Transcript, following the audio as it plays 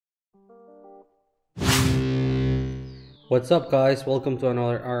What's up guys, welcome to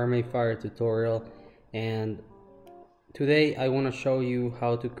another RMA Fire tutorial, and today I want to show you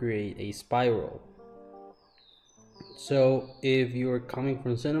how to create a spiral. So if you're coming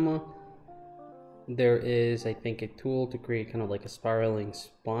from cinema, there is I think a tool to create kind of like a spiraling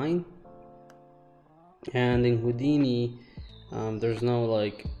spine, and in Houdini there's no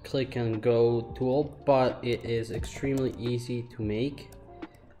like click and go tool, but it is extremely easy to make.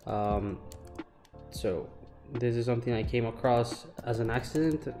 So this is something I came across as an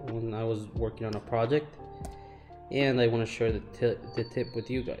accident when I was working on a project, and I want to share the tip with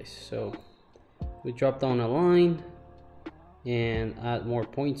you guys. So we drop down a line and add more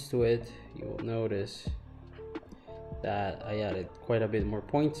points to it. You will notice that I added quite a bit more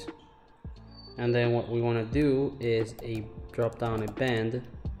points, and then what we want to do is drop down a bend.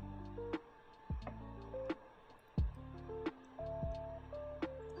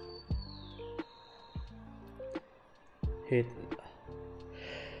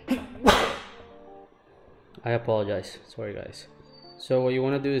 I apologize, sorry guys. So what you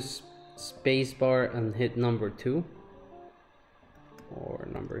want to do is spacebar and hit number 2 or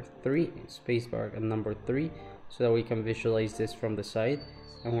number 3, spacebar and number 3, so that we can visualize this from the side.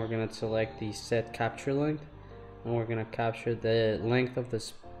 And we're going to select the set capture length, and we're going to capture the length of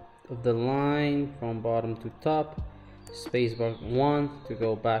the line from bottom to top. Spacebar 1 to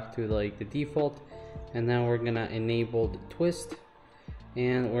go back to like the default, and now we're gonna enable the twist,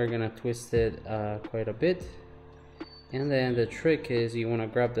 and we're gonna twist it quite a bit. And then the trick is you want to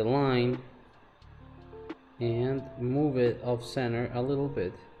grab the line and move it off center a little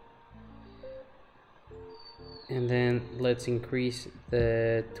bit, and then let's increase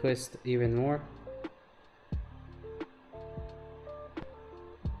the twist even more.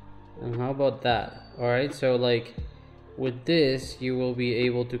 And how about that? All right, so like with this you will be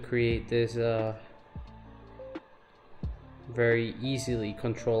able to create this very easily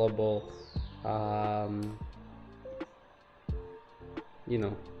controllable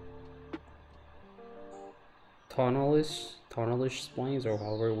tunnelish splines, or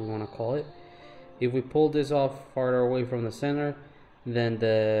however we want to call it. If we pull this off farther away from the center, then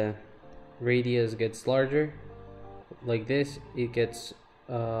the radius gets larger. Like this, it gets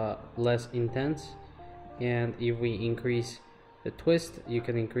less intense. And if we increase the twist, you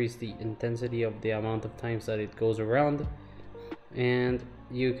can increase the intensity of the amount of times that it goes around. And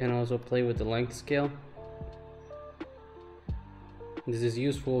you can also play with the length scale. This is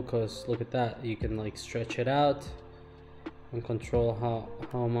useful because look at that, you can like stretch it out and control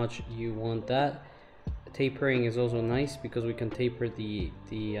how much you want that. Tapering is also nice because we can taper the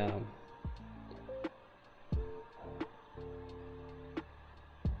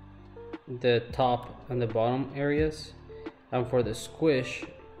top and the bottom areas. And for the squish,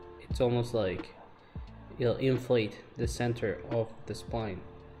 it's almost like it'll inflate the center of the spline,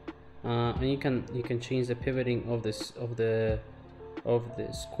 and you can change the pivoting of the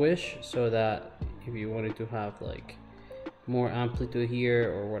squish, so that if you wanted to have like more amplitude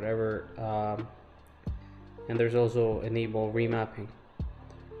here or whatever, and there's also enable remapping.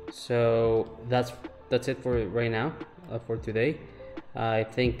 So that's it for right now, for today. I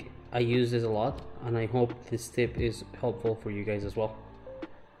think I use this a lot, and I hope this tip is helpful for you guys as well.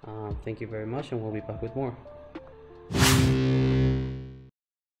 Thank you very much, and we'll be back with more.